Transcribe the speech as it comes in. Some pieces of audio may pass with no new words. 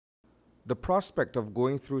The prospect of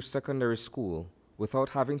going through secondary school without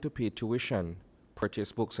having to pay tuition,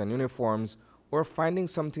 purchase books and uniforms, or finding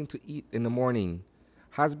something to eat in the morning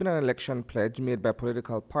has been an election pledge made by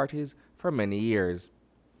political parties for many years.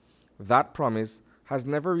 That promise has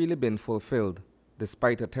never really been fulfilled,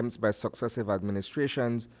 despite attempts by successive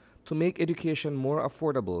administrations to make education more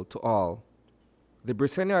affordable to all. The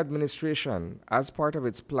Briceño administration, as part of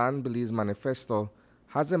its Plan Belize manifesto,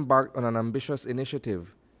 has embarked on an ambitious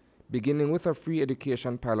initiative, beginning with a free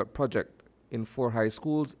education pilot project in 4 high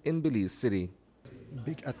schools in Belize City.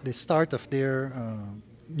 At the start of their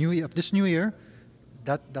this new year,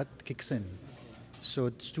 that kicks in.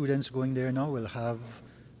 So students going there now will have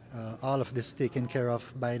all of this taken care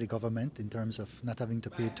of by the government in terms of not having to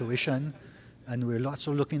pay tuition, and we're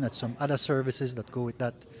also looking at some other services that go with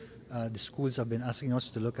that. The schools have been asking us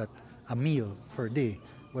to look at a meal per day,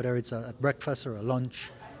 whether it's a breakfast or a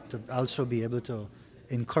lunch, to also be able to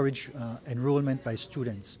encourage enrollment by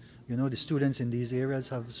students. You know, the students in these areas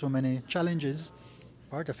have so many challenges.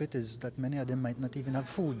 Part of it is that many of them might not even have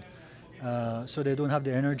food, so they don't have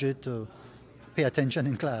the energy to pay attention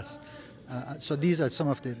in class. So these are some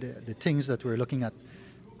of the things that we're looking at.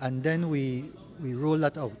 And then we roll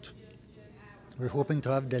that out. We're hoping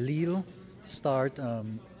to have Delil start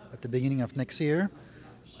at the beginning of next year.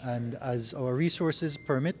 And as our resources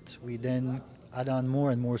permit, we then add on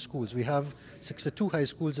more and more schools. We have 62 high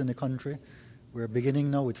schools in the country. We're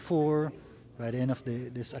beginning now with 4. By the end of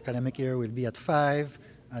this academic year, we'll be at 5,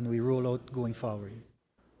 and we roll out going forward.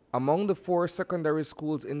 Among the 4 secondary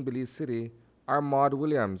schools in Belize City are Maud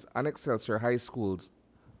Williams and Excelsior High Schools.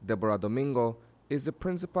 Deborah Domingo is the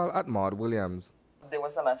principal at Maud Williams. There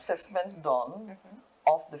was an assessment done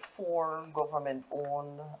of the 4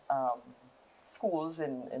 government-owned schools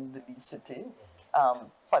in Belize City,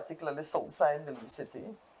 particularly Southside Belize City.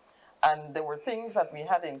 And there were things that we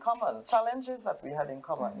had in common, challenges that we had in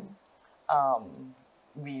common.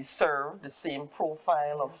 We served the same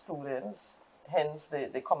profile of students, hence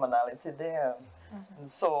the commonality there. And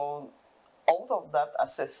so out of that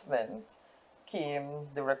assessment came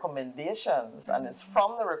the recommendations, and it's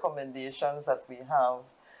from the recommendations that we have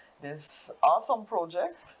this awesome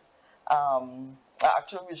project.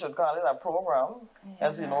 Actually, we should call it a program.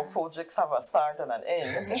 As you know, projects have a start and an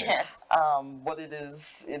end. Yes. But it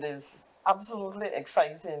is absolutely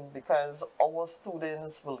exciting because our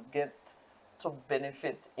students will get to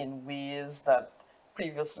benefit in ways that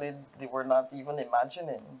previously they were not even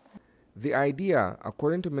imagining. The idea,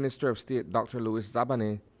 according to Minister of State Dr. Louis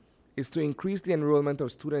Zabane, is to increase the enrollment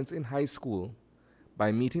of students in high school.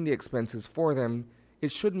 By meeting the expenses for them,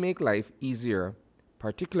 it should make life easier,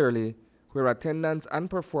 particularly where attendance and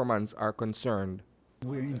performance are concerned.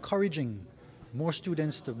 We're encouraging more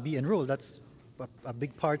students to be enrolled. That's a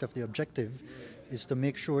big part of the objective, is to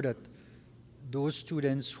make sure that those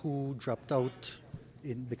students who dropped out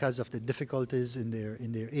because of the difficulties in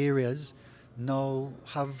their areas now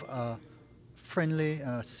have a friendly,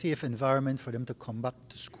 safe environment for them to come back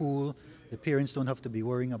to school. The parents don't have to be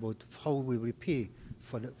worrying about how we will pay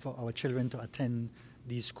for our children to attend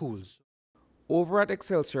these schools. Over at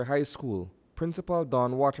Excelsior High School, Principal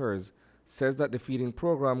Dawn Waters says that the feeding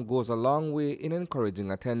program goes a long way in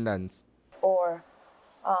encouraging attendance. Or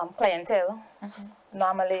clientele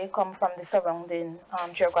normally come from the surrounding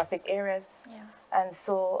geographic areas, and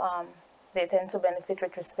so they tend to benefit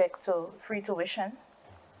with respect to free tuition,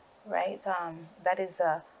 right? That is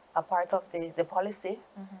a part of the policy.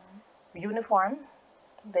 Uniform,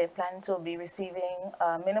 they plan to be receiving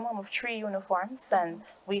a minimum of 3 uniforms, and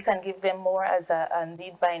we can give them more as a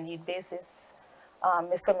need-by-need basis.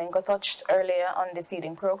 Mr. Mingo touched earlier on the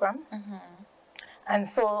feeding program. And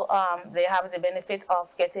so they have the benefit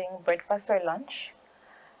of getting breakfast or lunch,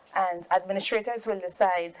 and administrators will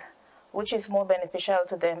decide which is more beneficial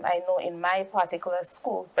to them. I know in my particular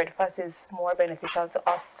school, breakfast is more beneficial to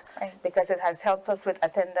us because it has helped us with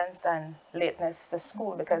attendance and lateness to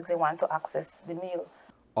school because they want to access the meal.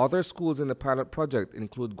 Other schools in the pilot project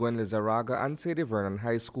include Gwen and Sadie Vernon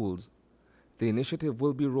High Schools. The initiative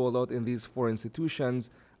will be rolled out in these 4 institutions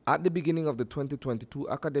at the beginning of the 2022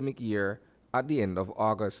 academic year at the end of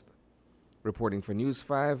August. Reporting for News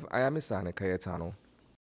 5, I am Isani Cayetano.